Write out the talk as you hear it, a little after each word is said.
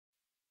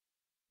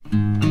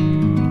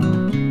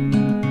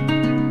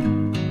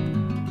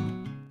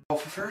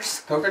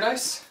first. Poker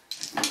dice.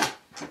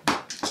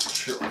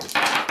 Sure.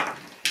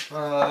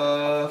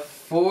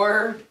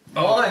 4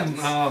 ones.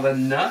 Oh, the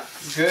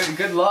nuts.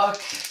 Good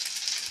luck.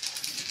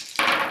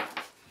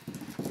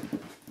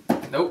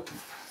 Nope.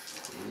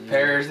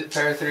 Pair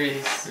of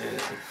threes. Yeah.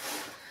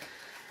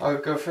 I'll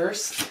go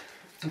first.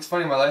 It's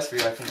funny, my last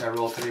video I think I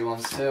rolled 3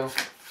 ones too.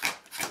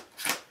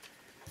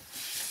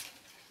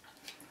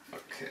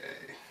 Okay.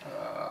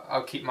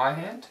 I'll keep my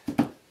hand.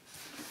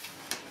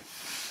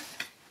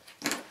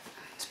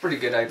 It's pretty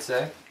good, I'd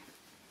say.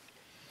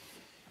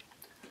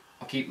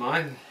 I'll keep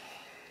mine.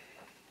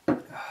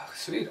 Oh,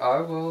 sweet.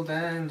 I will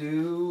then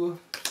do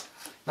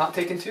not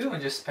taking 2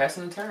 and just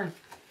passing the turn.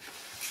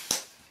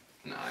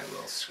 No, I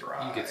will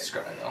scry. You get to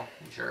scry though,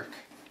 you jerk.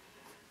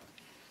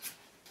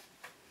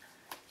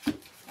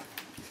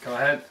 Go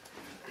ahead.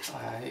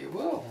 I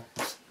will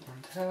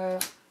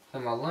untap,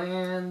 play my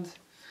land,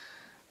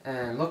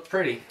 and look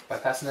pretty by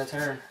passing the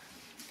turn.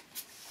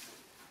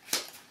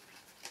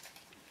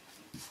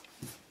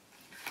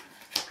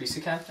 Priest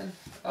of Captain?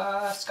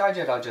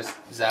 Skyjet, I'll just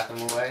zap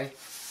him away.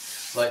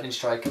 Lightning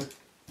strike him.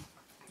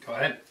 Go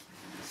ahead.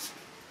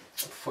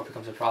 Before it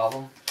becomes a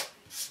problem.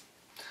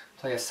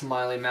 Play a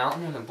Smiley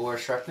Mountain and a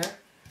Boros.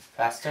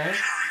 Fast turn.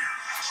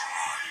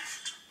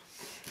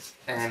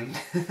 And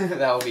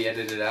that will be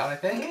edited out, I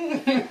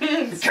think.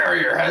 The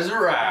carrier has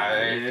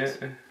arrived.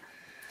 Yeah.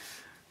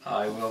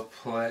 I will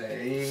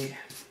play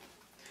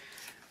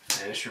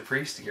Banish your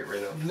Priest to get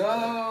rid of.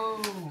 No.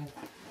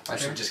 I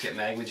should just get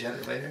Magma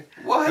Jet later.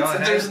 What?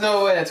 There's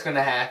no way that's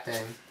gonna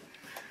happen.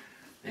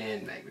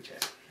 And Magma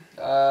Jet.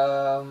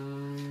 I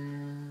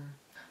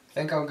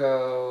think I'll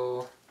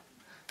go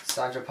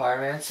Sandra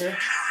Pyromancer.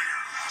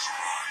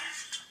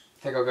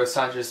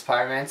 Sandra's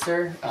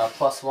Pyromancer.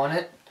 +1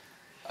 it.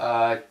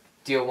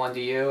 Deal 1 to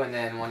you and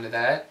then 1 to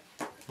that.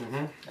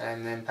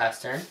 And then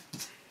pass turn.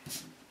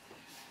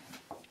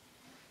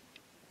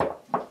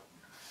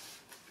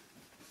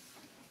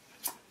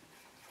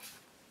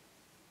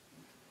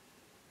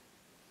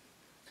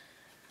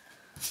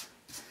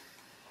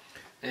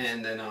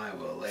 And then I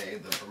will lay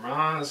the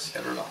Boros.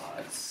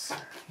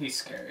 He's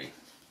scary.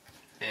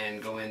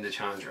 And go into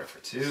Chandra for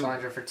 2.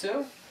 Sandra for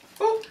 2.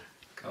 Boop.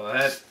 Go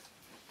ahead.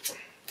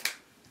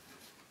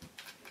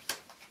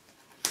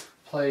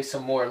 Play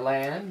some more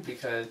land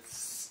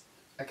because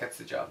that gets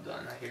the job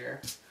done, I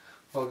hear.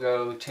 We'll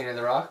go Chain of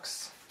the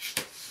Rocks.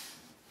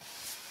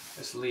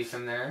 Just leave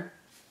him there.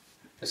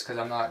 Just because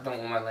don't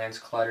want my lands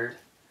cluttered.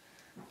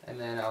 And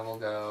then I will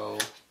go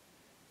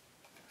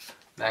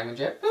Magma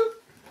Jet. Boop.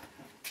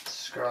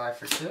 Scry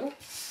for 2.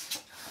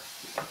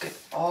 Look at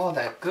all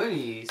that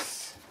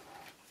goodies.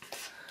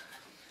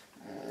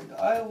 And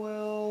I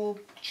will...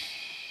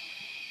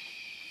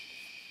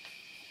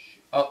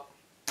 Oh.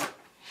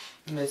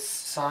 Miss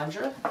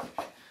Sandra.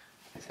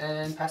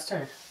 And pass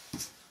turn.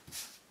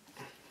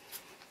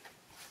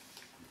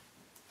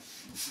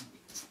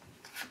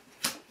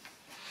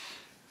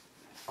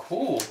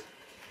 Cool.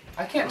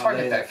 I can't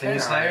target that,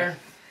 can I?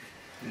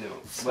 No.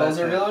 Spells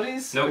or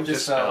abilities? Nope, or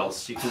just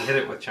spells. You can hit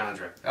it with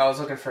Chandra. I was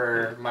looking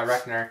for my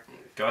Reckoner.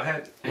 Go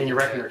ahead. And your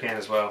Reckoner can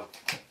as well.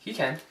 He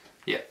can.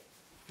 Yeah.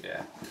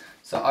 Yeah.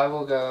 So I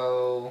will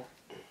go...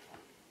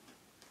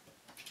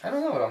 I don't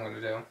know what I'm going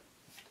to do.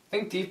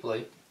 Think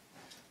deeply.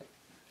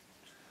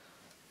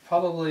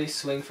 Probably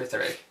swing for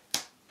 3.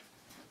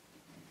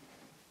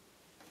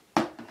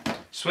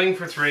 Swing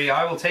for 3.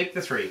 I will take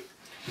the 3.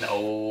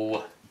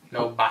 No.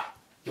 No, bye.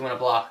 You want to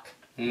block?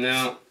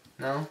 No.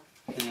 No?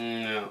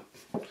 No.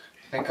 I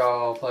think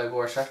I'll play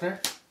Boros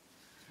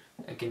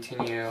and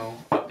continue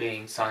up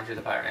being Sandra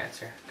the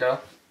Pyromancer. Go.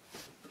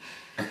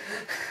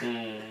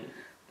 A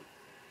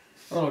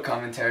little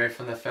commentary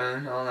from the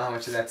phone. I don't know how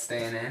much of that's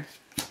staying in.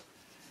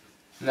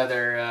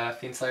 Another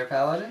Fiendslayer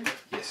Paladin?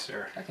 Yes,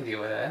 sir. I can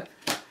deal with that.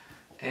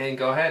 And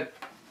go ahead.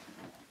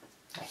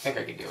 I think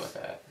I can deal with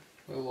that.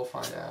 We will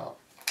find out.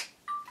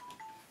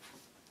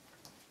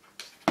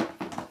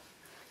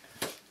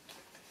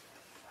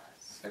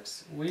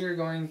 We are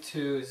going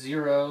to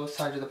 0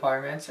 Sandra the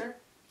Pyromancer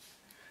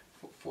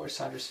for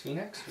Sandra's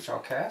Phoenix, which I'll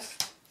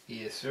cast.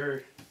 Yes,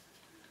 sir.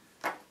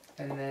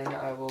 And then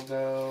I will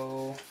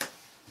go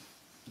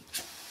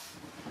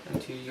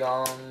into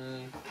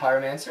Young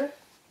Pyromancer.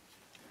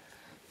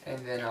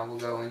 And then I will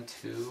go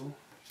into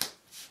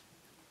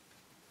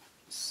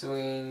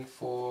swing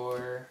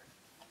for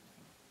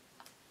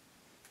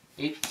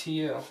 8 to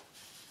you.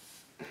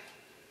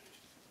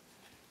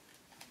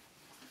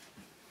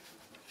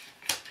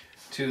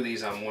 Two of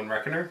these on 1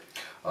 Reckoner.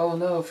 Oh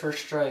no,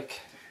 first strike.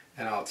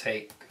 And I'll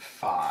take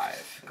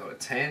 5. Go to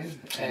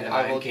 10. And then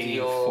I will gain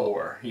deal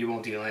 4. You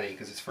won't deal any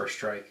because it's first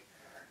strike.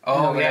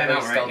 Oh, no, yeah, no,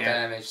 he's right, dealt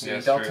yeah. damage. So Yeah,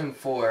 you dealt true. him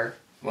 4.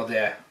 Well,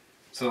 yeah.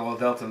 So we'll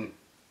dealt him.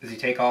 Does he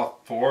take all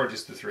 4 or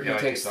just the 3? He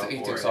takes all 4.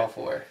 He takes all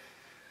 4.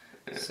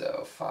 Yeah.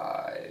 So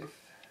 5.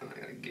 I'm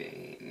gonna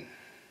gain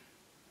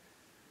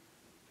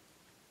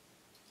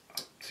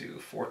up to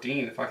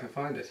 14 if I can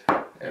find it.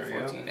 There we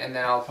 14. go. And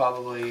then I'll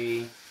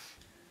probably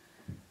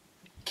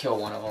kill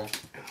one of them.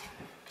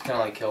 Can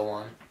only kill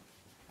one.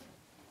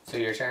 So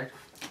your turn.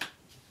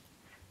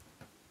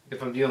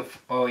 If I'm dealing...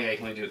 Oh, yeah, you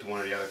can only do it to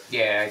one or the other.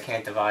 Yeah, I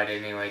can't divide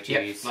it anyway.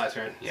 Jeez. Yep, my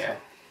turn. Yeah.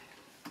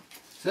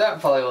 So that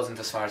probably wasn't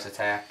the smartest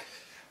attack.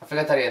 I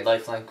forgot that he had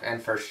lifelink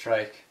and first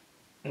strike.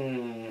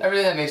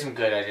 Everything that makes him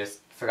good, I just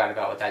forgot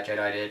about what that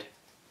Jedi did.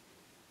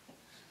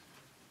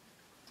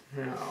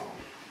 No.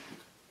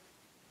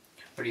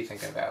 What are you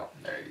thinking about?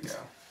 There you go.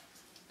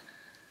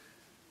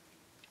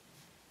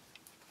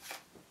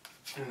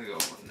 I'm going to go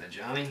with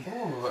Najani.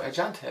 Ooh, a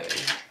Ajante.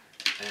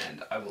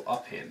 And I will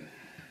up him.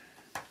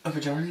 Up a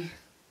Johnny?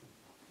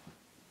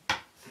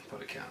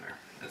 Put a counter.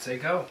 And say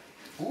go.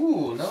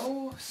 Ooh,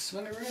 no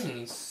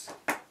swingeroonies.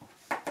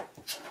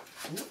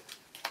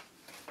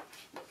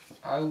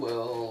 I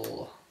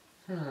will...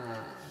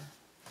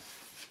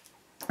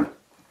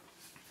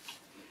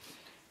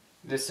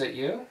 This at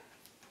you?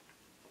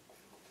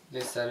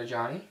 This at a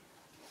Johnny?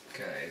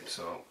 Okay,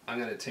 so I'm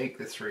going to take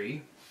the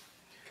 3.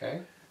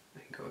 Okay.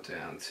 And go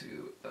down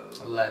to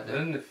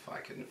 11. if I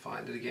can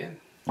find it again.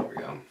 There we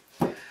go.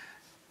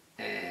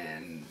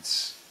 And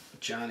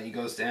Johnny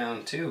goes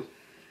down 2.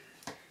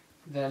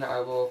 Then I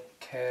will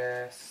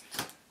cast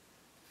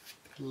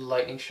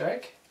Lightning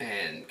Strike.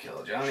 And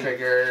kill Johnny.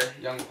 Trigger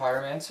Young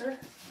Pyromancer.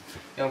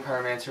 Young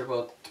Pyromancer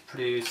will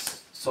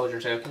produce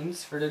soldier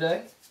tokens for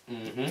today.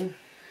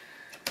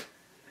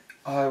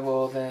 I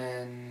will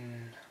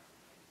then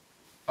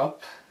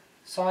up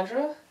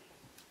Sandra,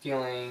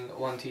 dealing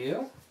 1 to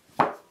you.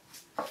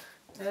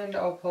 And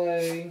I'll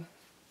play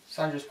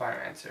Sandra's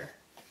Pyromancer.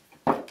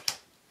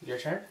 Your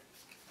turn?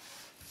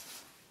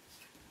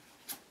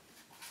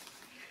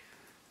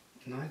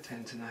 No, I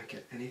tend to not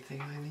get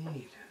anything I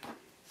need.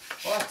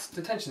 What?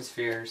 Detention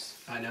spheres.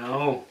 I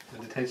know. The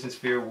detention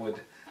sphere would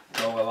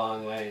go a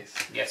long ways.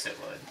 Yes, it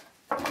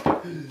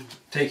would.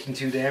 Taking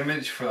 2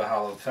 damage for the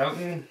Hollowed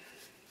Fountain.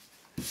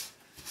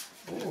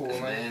 Ooh,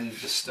 And man. then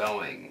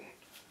bestowing.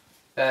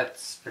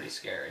 That's pretty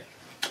scary.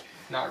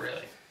 Not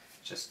really.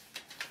 Just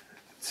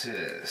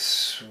To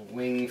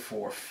swing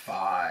for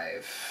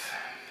 5.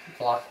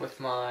 block with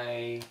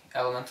my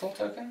elemental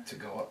token. To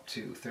go up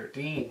to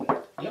 13.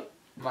 Yep.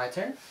 My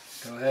turn.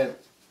 Go ahead.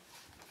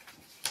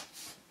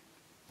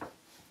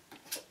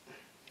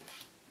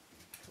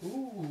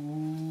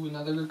 Ooh,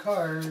 another good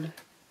card.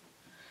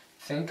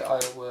 Think I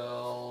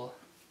will...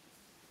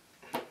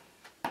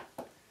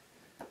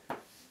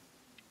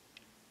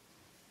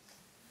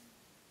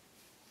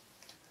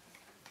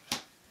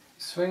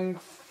 swing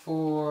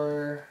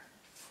for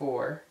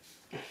 4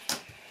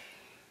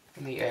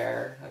 in the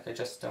air, like I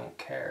just don't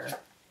care.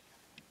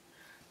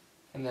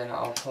 And then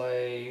I'll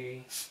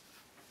play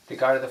the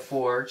Guide of the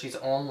Forge. She's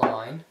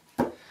online.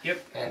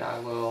 Yep. And I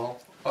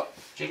will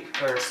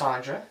or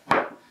Sandra,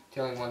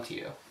 dealing 1 to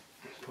you.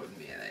 Putting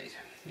me at 8.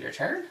 Your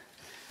turn.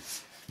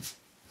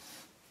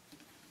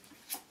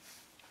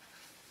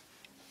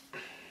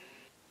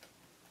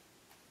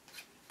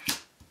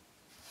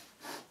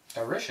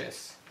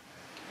 Auricious.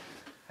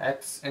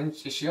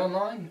 Is she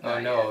online? Oh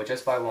no,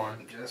 just by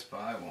 1. Just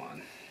by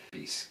 1.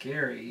 Be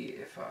scary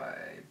if I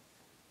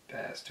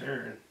pass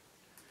turn.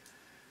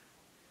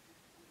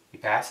 You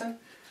passing?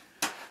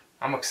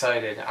 I'm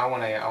excited. I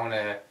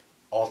wanna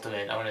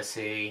ultimate. I wanna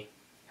see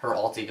her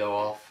ulti go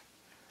off.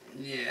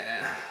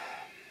 Yeah.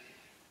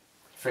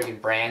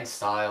 Friggin' brand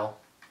style.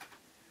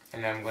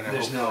 And I'm gonna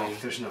There's no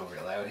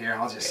real out here.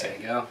 I'll just say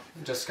go.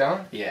 Just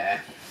going? Yeah.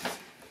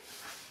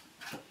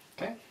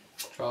 Okay.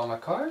 Draw my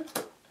card.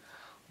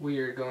 We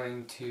are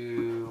going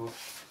to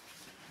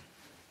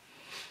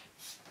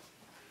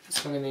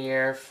swing in the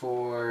air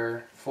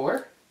for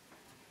 4.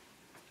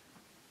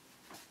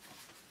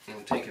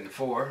 I'm taking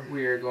 4.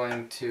 We are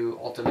going to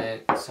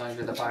ultimate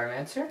Sandra the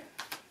Pyromancer.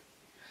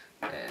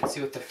 And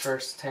see what the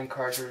first 10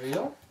 cards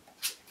reveal.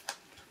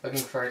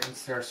 Looking for an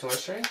instant or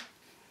sorcery.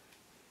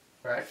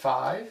 We're at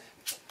 5,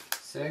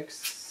 6,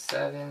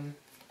 7,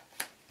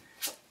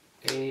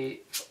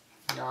 8,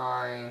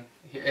 9.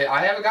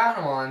 I haven't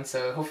gotten one,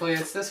 so hopefully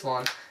it's this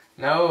one.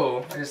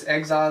 No, I just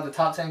exiled the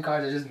top 10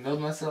 cards. I just milled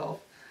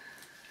myself.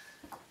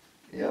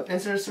 Yep,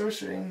 instant or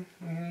sorcery.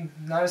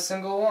 Not a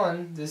single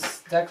one.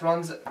 This deck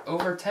runs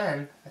over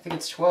 10. I think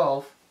it's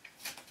 12.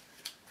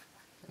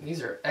 And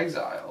these are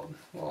exiled.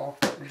 Well,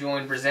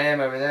 join Brazam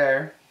over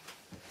there.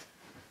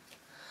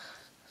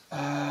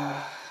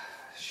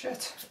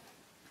 Shit.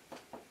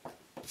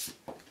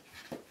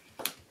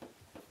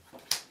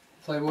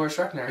 Play Boros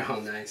Schreckner. Oh,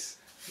 nice.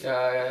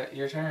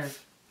 Your turn.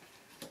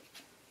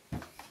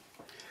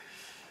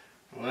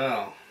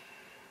 Well,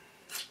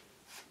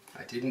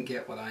 I didn't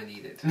get what I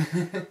needed.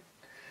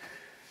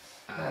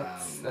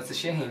 That's a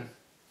shame.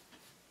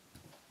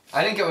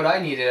 I didn't get what I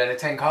needed out of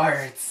 10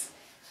 cards.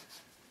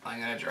 I'm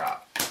gonna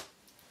drop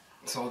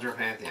Soldier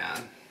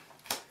Pantheon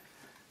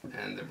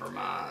and the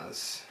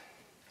Burmaz.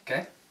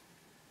 Okay.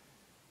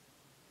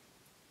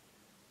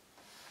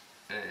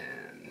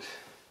 And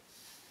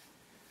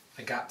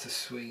I got to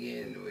swing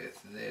in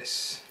with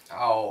this.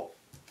 I'll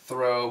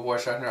throw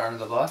Boros Schreckner under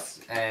the bus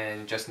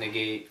and just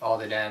negate all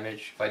the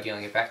damage by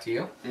dealing it back to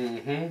you.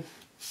 Mm-hmm.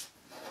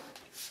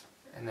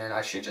 And then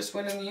I should just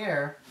win in the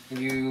air.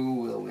 You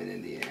will win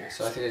in the air.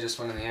 So I think I just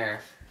win in the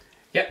air.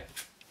 Yep.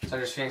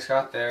 Sanders Phoenix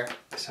got there.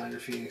 Sandra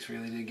Phoenix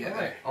really did get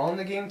there. On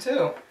the game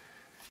too.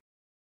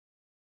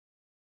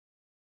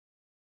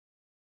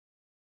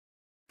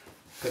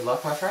 Good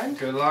luck, my friend.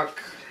 Good luck.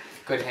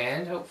 Good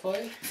hand,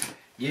 hopefully.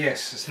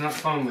 Yes, it's not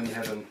fun when you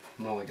have a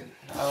mulligan.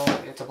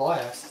 Oh, it's a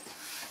blast.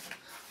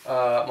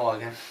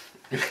 Mulligan.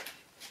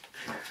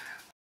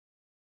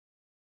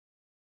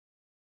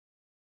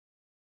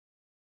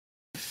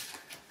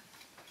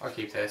 I'll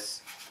keep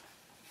this.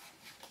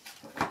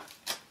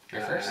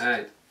 You're first?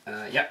 Alright.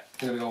 Yeah,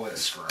 I'm gonna go with a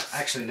screw.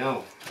 Actually,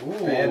 no.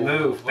 Ooh, Bad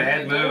move.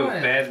 Bad move.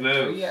 doing? Bad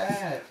move. Where you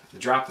at?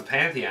 Drop the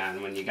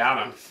Pantheon when you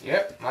got him.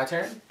 Yep, my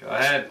turn. Go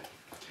ahead.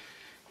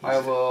 I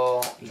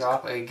will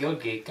drop a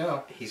Guildgate.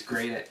 Go. He's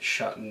great at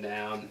shutting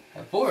down.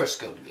 A Boros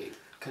Guildgate.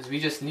 Because we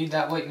just need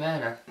that white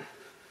mana.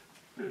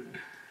 And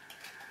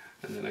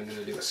then I'm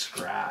gonna do a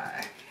scry.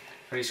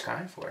 What are you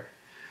scrying for?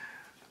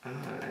 I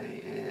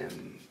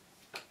am.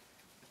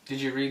 Did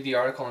you read the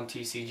article on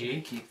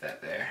TCG? Keep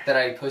that there. That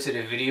I posted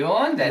a video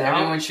on that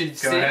everyone should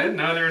see? Go ahead.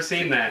 No, I've never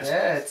seen that.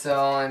 Yeah, it's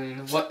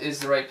on what is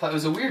the right play. It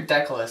was a weird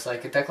deck list,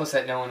 like a deck list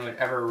that no one would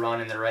ever run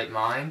in their right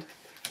mind.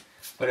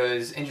 But it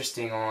was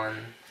interesting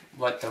on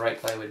what the right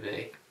play would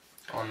be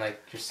on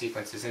like your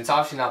sequences. And it's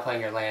obviously not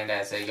playing your land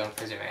as a Young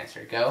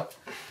Prismamancer. Go.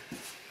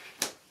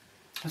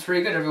 It's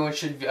pretty good. Everyone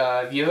should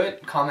view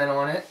it, comment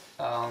on it.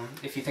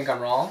 If you think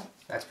I'm wrong,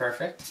 that's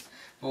perfect.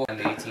 We'll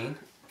end 18.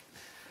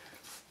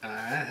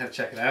 Alright, have to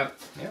check it out.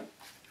 Yep.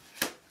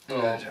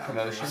 Good job,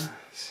 Promotion.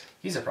 Vermaz.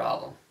 He's a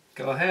problem.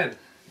 Go ahead.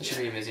 It should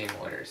be a Museum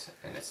Orders,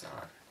 and it's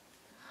not.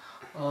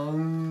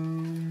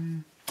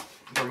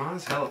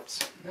 Vermaz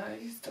helps. No,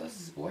 he does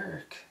his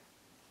work.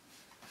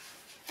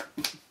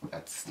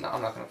 That's no.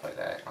 I'm not gonna play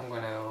that. I'm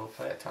gonna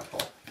play a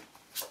Temple.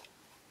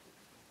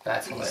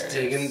 That's hilarious.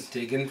 He's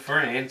digging for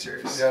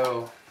answers.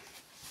 Go.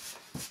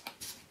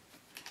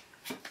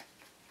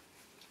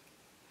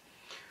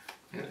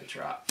 I'm gonna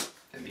drop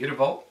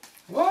Immutable.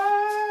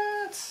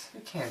 What?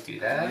 You can't do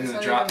that. I'm It's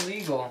gonna not drop. even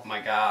legal. My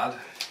God.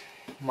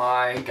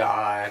 My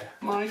God.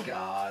 My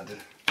God.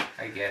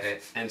 I get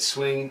it. And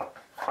swing.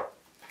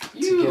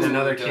 You get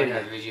another don't kitty.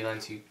 have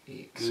vigilance, you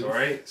goof.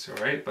 It's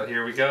alright, but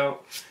here we go.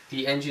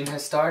 The engine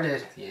has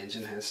started. The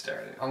engine has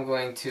started. I'm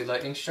going to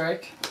Lightning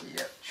Strike.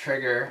 Yep.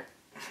 Trigger.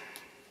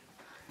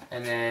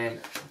 And then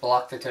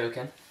block the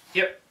token.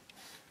 Yep.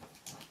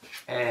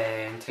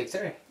 And take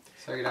 3.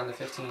 So I get down to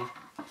 15.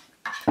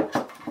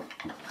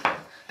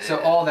 So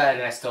all that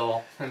and I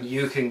still...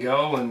 You can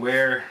go, and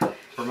where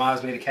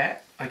Vermaz made a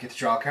cat, I get to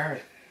draw a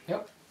card.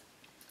 Yep.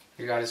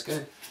 Your God is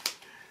good.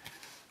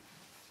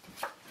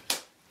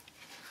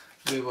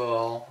 We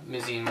will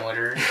Museum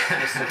Order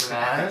Mr.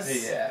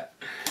 Vermaz. Yeah.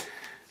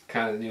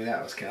 Kind of knew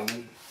that was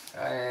coming.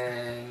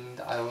 And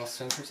I will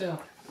swing for 2.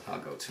 I'll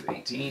go to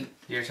 18.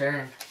 Your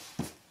turn.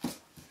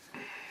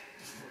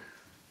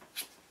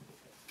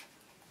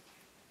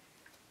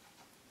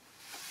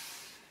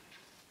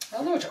 I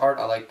don't know which art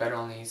I like better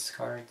on these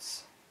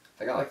cards. I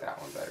think I like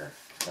that one better.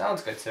 That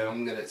one's good too.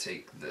 I'm gonna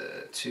take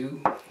the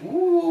 2.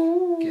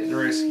 Ooh. Getting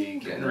risky,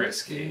 getting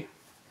risky.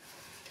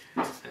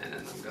 And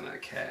then I'm gonna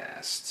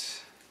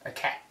cast... A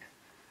cat.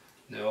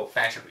 No.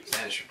 Fashion Priest.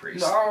 Banisher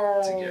Priest.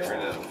 No. To get rid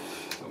of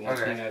the one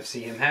thing I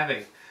see him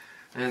having.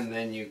 And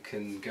then you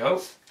can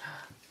go.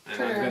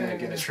 And I'm gonna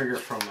get a trigger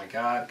from my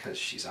God because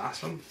she's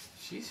awesome.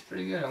 She's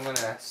pretty good. I'm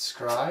gonna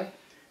scry.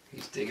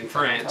 He's digging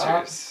for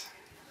answers.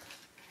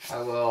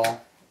 I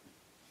will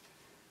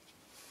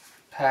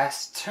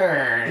pass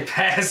turn.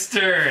 Pass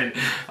turn.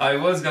 I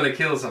was gonna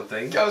kill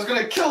something. I was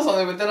gonna kill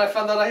something, but then I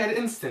found out I had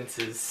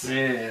instances.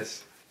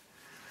 Yes.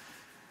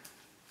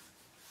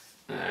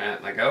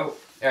 Alright, I go.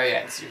 Oh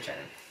yeah, it's your turn.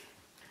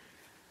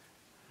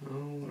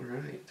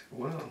 Alright,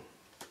 well.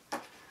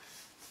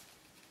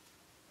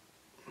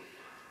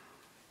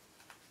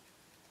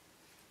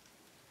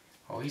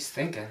 Oh, he's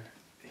thinking.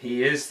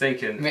 He is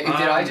thinking. Did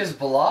I just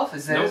bluff?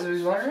 Is that nope. what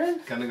he's wondering?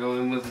 Gonna go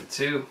in with a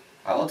 2.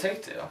 I will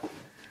take 2.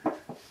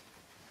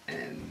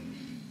 And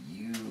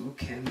you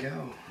can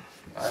go.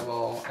 I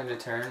will end a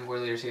turn.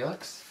 Warrior's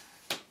Helix.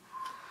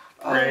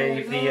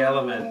 Brave the no.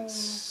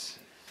 elements.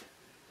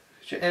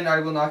 And I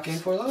will not gain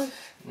 4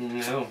 life.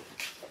 No.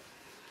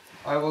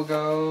 I will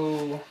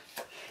go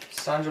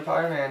Sandra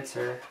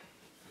Pyromancer.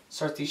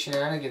 Start these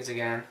shenanigans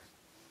again.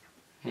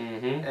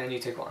 Mm-hmm. And you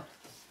take 1.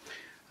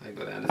 I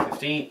go down to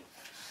 15.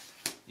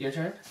 Your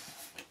turn?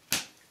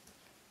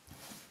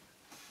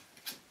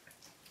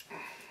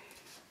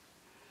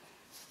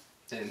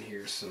 And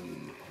here's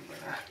some... I'm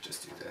gonna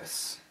just do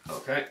this.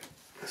 Okay.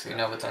 So you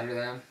know what's under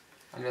them?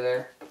 Under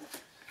there?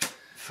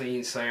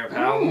 Fiend Slayer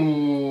Paladin.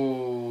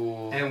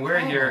 Ooh. And where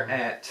you're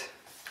at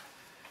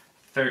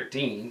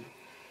 13.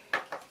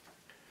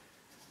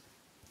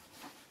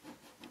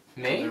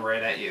 Me?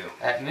 Right at you.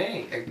 At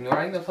me.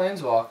 Ignoring the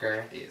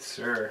Planeswalker. Yes,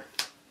 sir.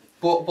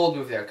 Bold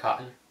move there,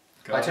 Cotton.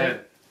 Go My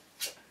ahead.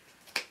 turn.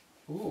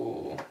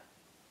 Ooh.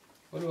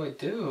 What do I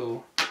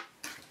do?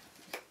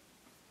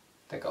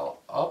 Think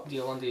I'll up,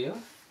 deal 1 to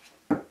you.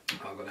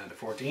 I'll go down to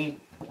 14.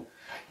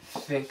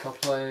 Think I'll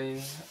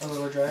play a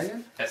little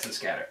dragon. Essence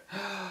Scatter.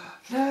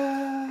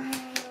 No.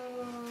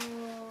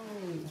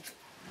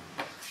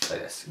 Play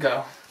this.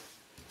 Go.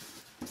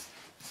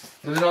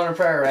 Living on a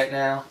prayer right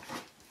now.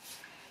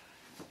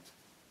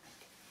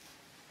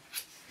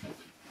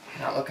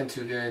 Not looking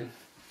too good.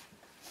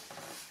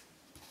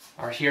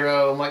 Our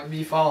hero might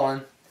be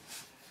falling.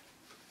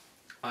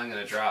 I'm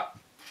gonna drop.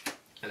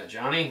 And a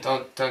Johnny.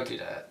 Don't do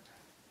that.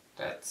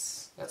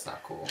 That's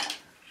not cool.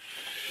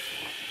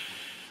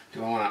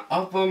 Do I want to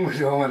up him or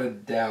do I want to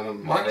down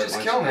him? Why don't you just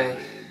kill me?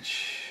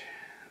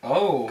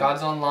 Oh.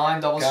 God's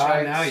online, double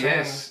strike. Now,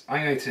 yes.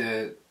 I'm going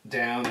to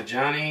down the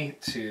Johnny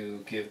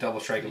to give double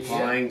strike and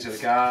flying to the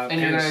God.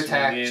 And you're going to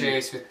attack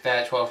Chase with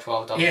that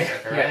 12-12 double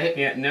striker, right?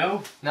 Yeah,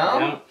 no.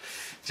 No?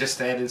 Just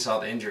add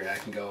insult to injury. I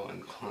can go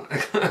and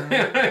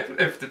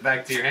lift it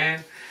back to your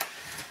hand.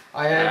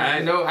 I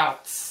have no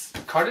outs.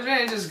 Card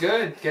advantage is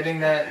good.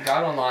 Getting that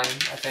God online,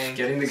 I think.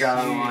 Getting the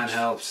God online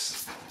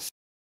helps.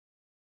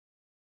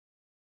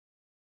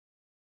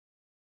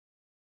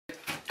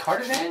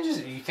 Card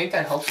advantages? You think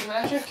that helps with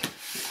Magic?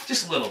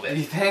 Just a little bit.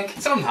 You think?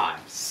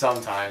 Sometimes.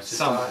 Sometimes.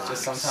 Sometimes.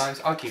 Just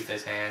sometimes. I'll keep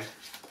this hand.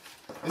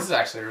 This is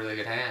actually a really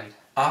good hand.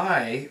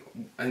 I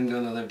am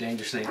going to live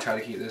dangerously and try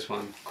to keep this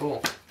one.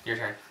 Cool. Your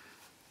turn.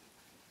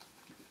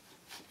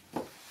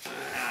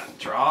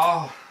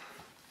 Draw.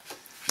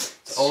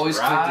 It's always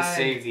good to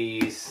save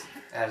these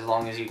as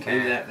long as you can.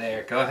 Leave that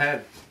there. Go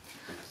ahead.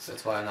 So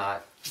that's why I'm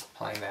not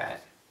playing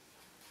that.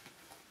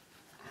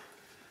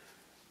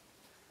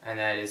 And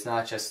that is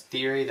not just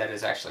theory, that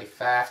is actually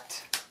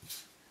fact.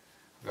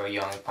 Go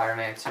Young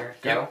Pyromancer.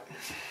 Go. Yep.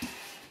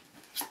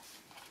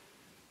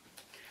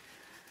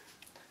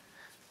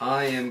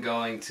 I am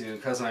going to,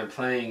 because I'm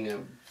playing a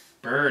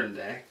burn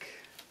deck.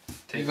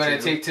 You're going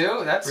to take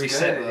 2? That's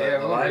reset good. The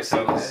we'll life reset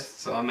totals. this.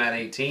 So I'm at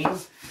 18.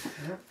 Yep.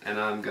 And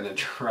I'm going to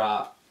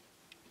drop.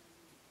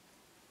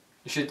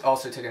 You should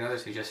also take another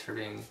 2 just for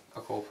being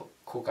a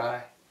cool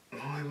guy.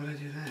 Why would I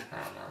do that?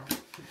 I don't know.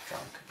 I'm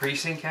drunk.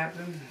 Precinct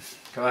Captain?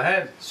 Go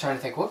ahead. Just trying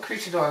to think, what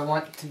creature do I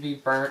want to be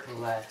burnt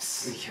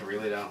less? You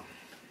really don't.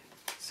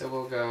 So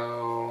we'll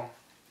go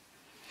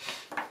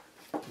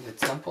the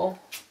Temple.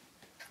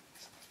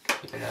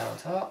 Keeping that on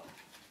top.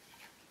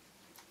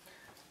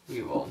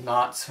 We will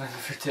not swing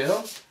for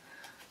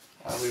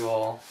 2. We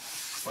will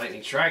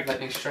Lightning Strike.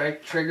 Lightning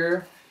Strike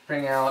trigger.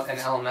 Bring out an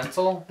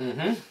Elemental.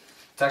 Mm-hmm.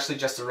 It's actually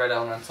just a red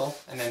Elemental,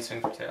 and then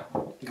swing for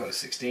 2. Go to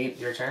 16.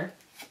 Your turn.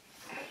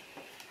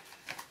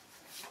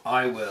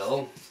 I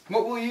will.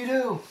 What will you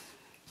do?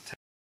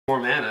 4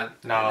 mana.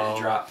 No.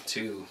 And drop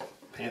 2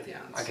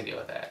 Pantheons. I can deal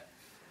with that.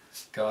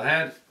 Go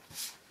ahead.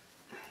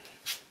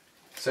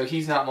 So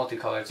he's not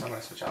multicolored, so I'm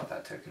going to switch out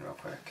that token real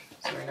quick.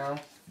 So we know.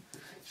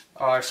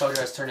 Our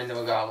soldier has turned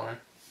into a goblin.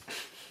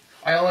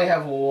 I only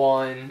have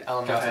 1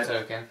 elemental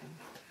token.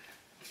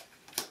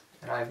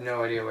 And I have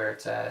no idea where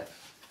it's at.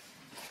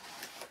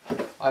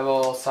 I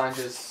will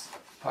Sandra's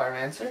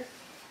Pyromancer.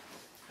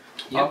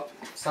 Yep.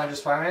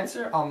 Sandra's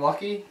Pyromancer. I'm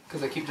lucky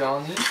because I keep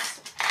drawing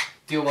these.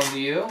 Deal 1 to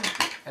you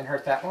and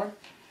hurt that one.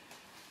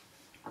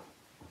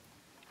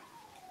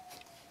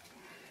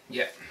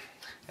 Yep.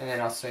 And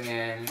then I'll swing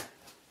in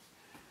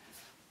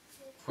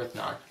with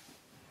none.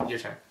 Your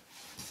turn.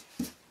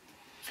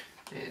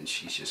 And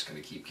she's just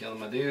going to keep killing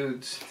my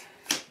dudes.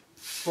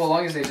 Well, as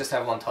long as they just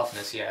have 1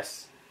 toughness,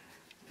 yes.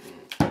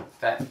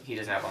 That he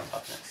doesn't have 1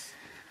 toughness.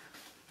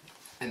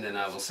 And then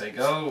I will say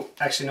go.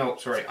 Actually, no,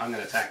 sorry. I'm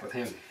going to attack with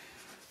him.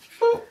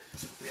 Boop.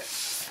 Yeah.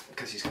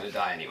 Because he's going to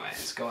die anyway.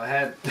 Let's go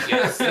ahead.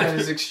 Yes, that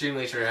is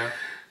extremely true.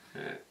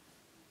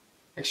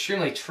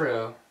 Extremely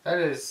true. That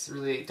is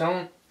really...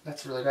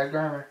 That's really bad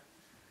grammar.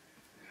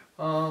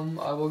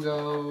 I will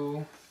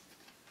go...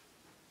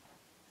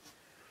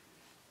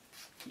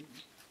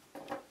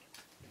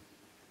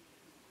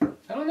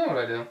 I don't know what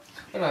I do.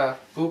 I'm gonna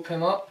boop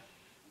him up.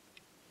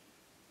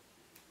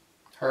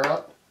 Her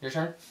up. Your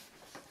turn.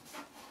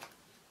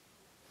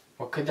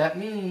 What could that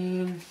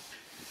mean?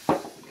 Go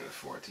to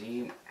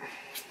 14.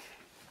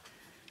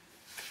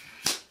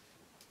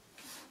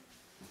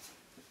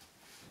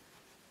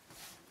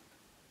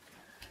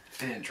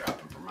 And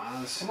drop a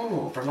Bramaz.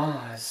 Oh,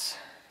 Bramaz.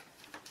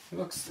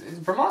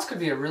 Bramaz could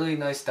be a really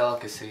nice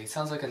delicacy. It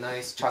sounds like a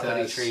nice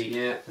chocolatey treat.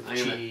 Yeah. With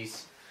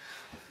cheese.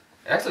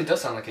 It actually does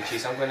sound like a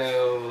cheese. I'm going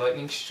to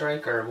Lightning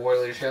Strike or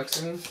Warrior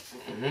Chokeson.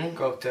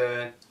 Go up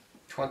to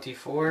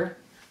 24.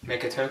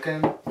 Make a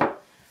token.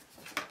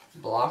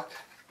 Block.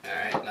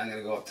 Alright, I'm going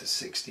to go up to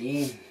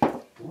 16.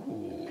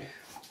 Ooh.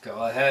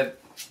 Go ahead.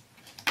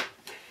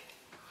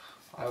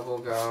 I will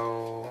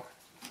go...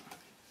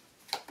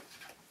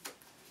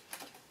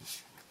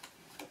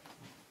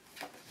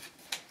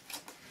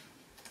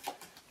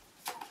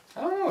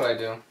 I don't know what I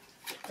do. I'm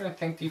going to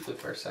think deeply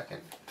for a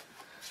second.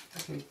 I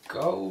can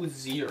go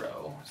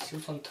 0. See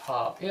what's on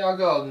top. Yeah, I'll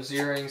go. I'm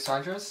zeroing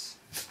Sandra's.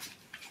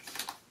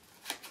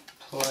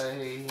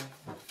 Play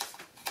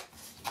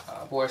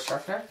Boros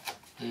Sharpener.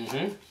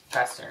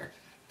 Pass turn.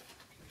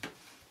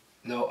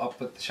 No, up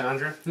with the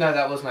Chandra? No,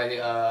 that was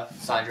my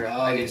Sandra.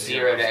 I did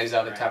 0 to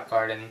exile the top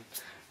card, and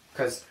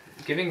because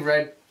giving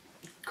red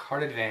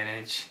card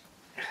advantage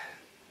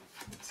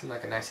seemed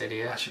like a nice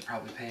idea. I should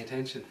probably pay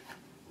attention.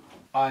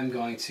 I'm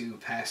going to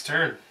pass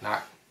turn.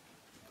 Not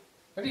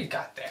What do you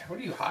got there? What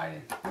are you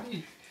hiding? What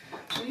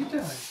are you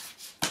doing?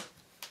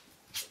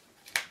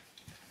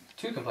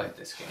 Two can play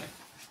this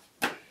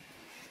game.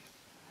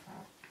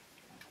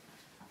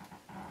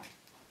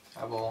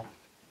 I will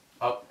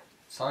up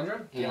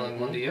Sandra, dealing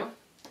one to you.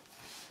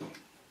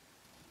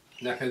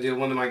 Not gonna deal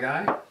one to my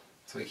guy,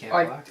 so he can't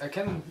block. I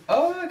can.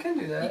 Oh, I can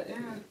do that.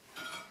 Yeah.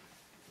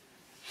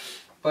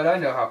 But I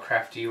know how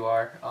crafty you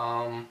are.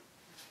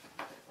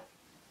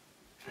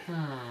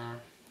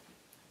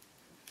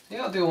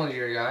 Yeah, I'll do one to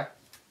your guy,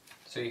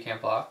 so you can't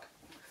block.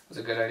 That's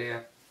a good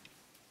idea.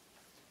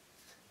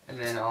 And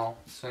then I'll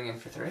swing in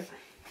for 3.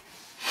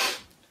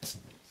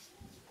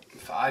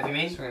 5, you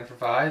mean? Swing in for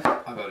 5.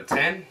 I'll go to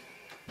 10.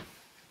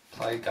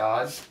 Play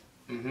God.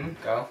 Mm-hmm.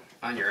 Go.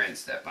 On your end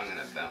step, I'm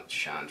gonna bounce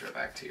Chandra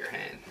back to your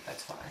hand.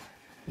 That's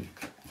fine.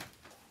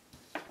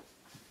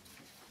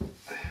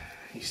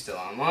 He's still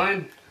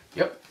online?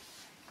 Yep.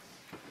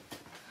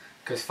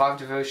 Because 5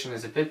 devotion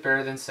is a bit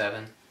better than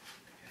 7.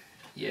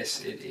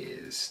 Yes, it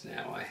is.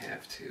 Now I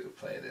have to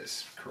play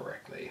this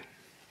correctly.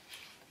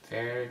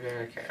 Very,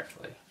 very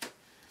carefully.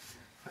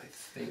 I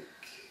think.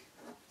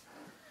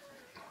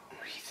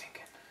 What are you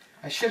thinking?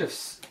 I should have.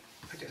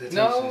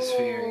 No. Is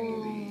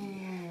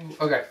fearing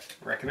the. Okay.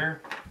 Reckoner.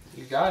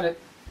 You got it.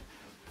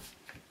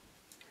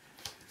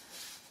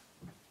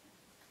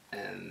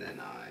 And then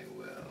I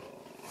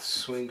will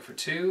swing for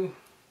 2.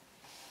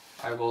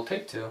 I will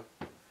take 2.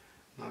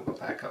 I'll go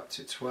back up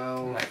to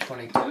 12. I'm at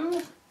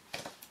 22.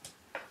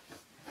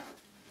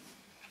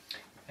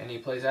 And he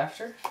plays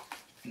after?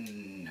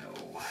 No.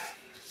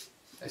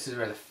 This is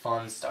where the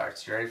fun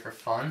starts. You ready for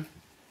fun?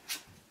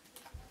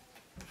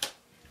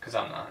 Because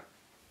I'm not.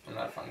 I'm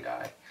not a fun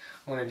guy.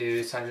 I'm going to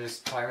do Sandra's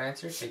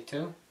Pyromancer, take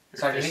 2.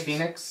 Sandra's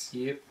Phoenix.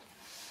 Yep.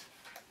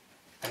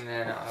 And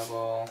then I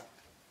will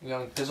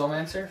Young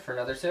Fizzlemancer for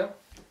another 2.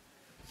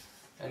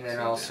 And then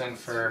I'll swing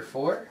for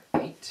 4.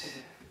 8.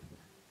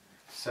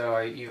 So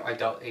I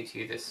dealt 8 to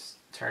you this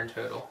turn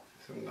total.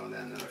 So I'm going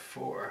down another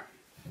 4.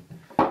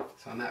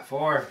 So I'm at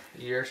 4.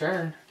 Your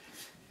turn.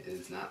 It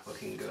is not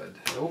looking good.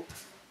 Nope.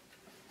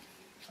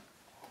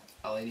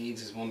 All he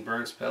needs is 1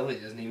 burn spell. He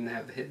doesn't even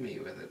have to hit me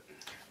with it.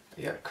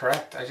 Yeah,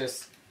 correct.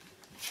 As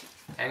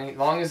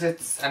long as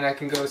it's, and I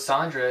can go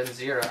Sandra and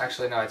 0.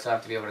 Actually, no, I'd still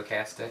have to be able to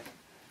cast it.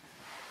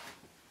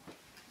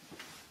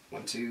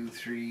 1, 2,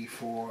 3,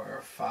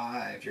 4,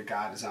 5. Your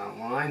god is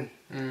online.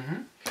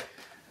 Mm-hmm.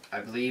 I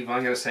believe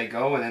I'm going to say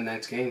go and then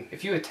next game.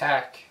 If you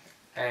attack,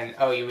 and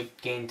you would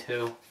gain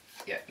 2.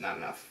 Yeah, not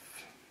enough.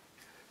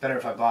 Better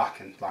if I block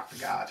and block the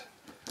god.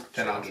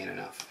 Then I'll gain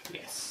enough.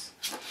 Yes.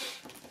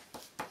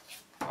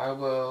 I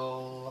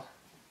will.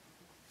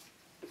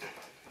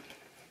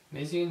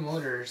 Mizian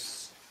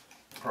Motors.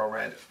 Pro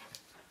red.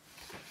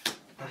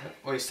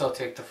 Well, you still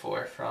take the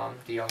 4 from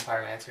the Young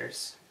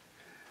Pyromancers.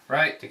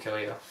 Right. To kill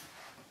you.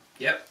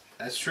 Yep,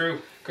 that's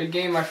true. Good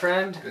game, my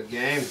friend. Good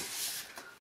game.